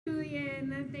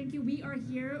Julian, thank you. We are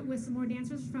here with some more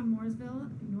dancers from Mooresville,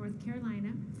 North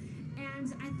Carolina.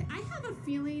 And I have a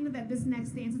feeling that this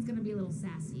next dance is going to be a little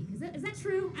sassy. Is that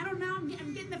true? I don't know.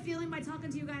 I'm getting the feeling by talking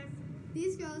to you guys.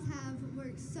 These girls have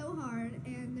worked so hard,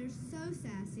 and they're so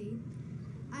sassy.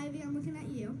 Ivy, I'm looking at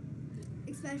you,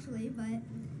 especially, but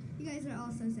you guys are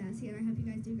all so sassy, and I hope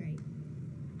you guys do great.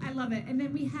 I love it. And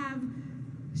then we have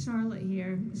Charlotte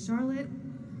here. Charlotte,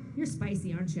 you're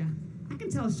spicy, aren't you? I can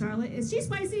tell Charlotte. Is she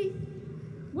spicy?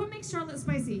 What makes Charlotte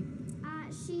spicy?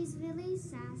 She's really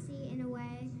sassy in a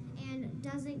way and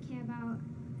doesn't care about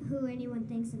who anyone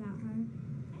thinks about her.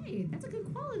 Hey, that's a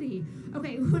good quality.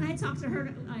 Okay, when I talked to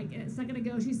her like a second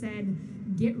ago, she said,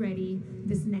 get ready.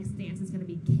 This next dance is going to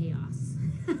be chaos.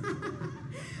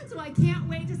 So I can't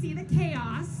wait to see the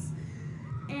chaos.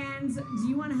 And do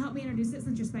you want to help me introduce it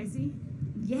since you're spicy?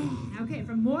 Yeah, okay,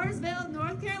 from Mooresville,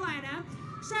 North Carolina.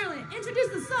 Charlotte, introduce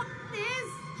the song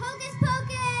is Hocus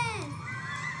Pocus!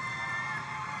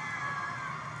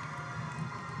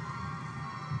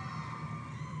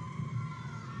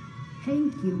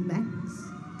 Thank you, Lex,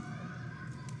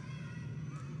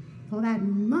 for that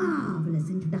marvelous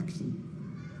introduction.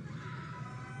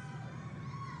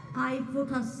 I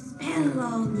put a spell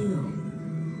on you,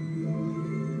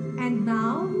 and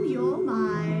now you're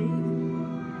mine.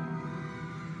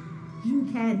 You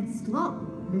can't stop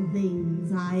the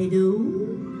things I do.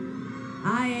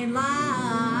 I ain't lying.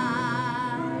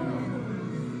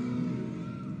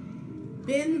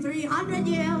 Been 300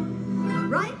 years,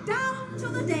 right down to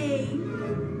the day.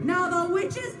 Now the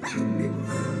witch is back,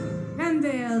 and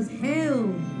there's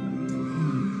hell.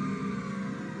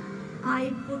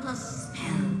 I put a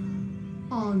spell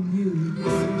on you.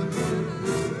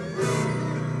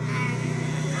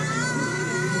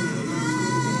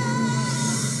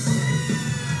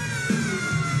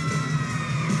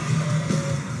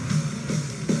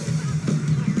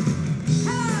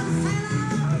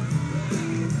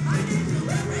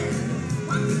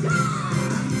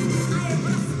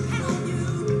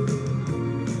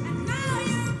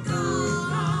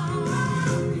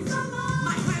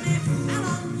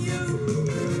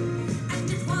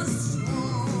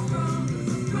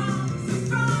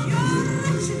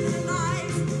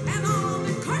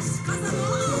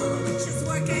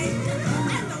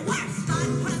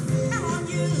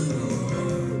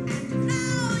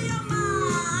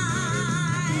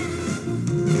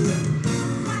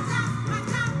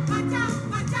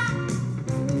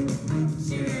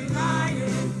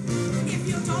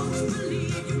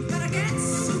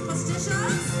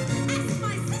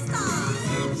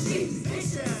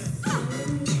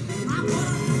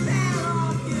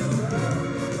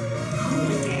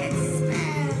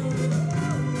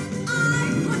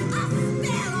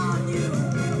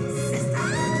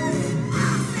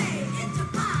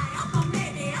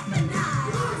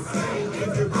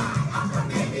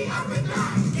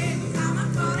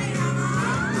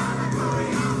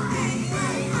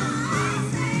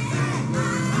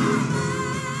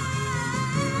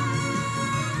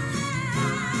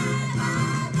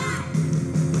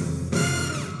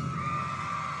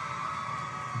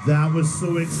 That was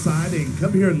so exciting.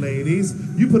 Come here, ladies.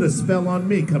 You put a spell on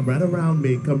me. Come right around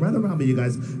me. Come right around me, you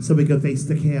guys, so we can face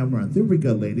the camera. There we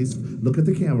go, ladies. Look at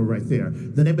the camera right there.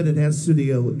 The name of the dance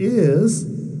studio is...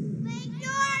 Lake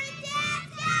Norman Dance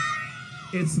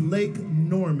Gallery! It's Lake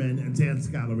Norman Dance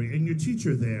Gallery. And your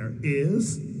teacher there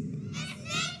is... Miss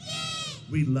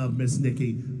Nikki! We love Miss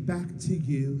Nikki. Back to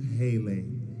you, Haley.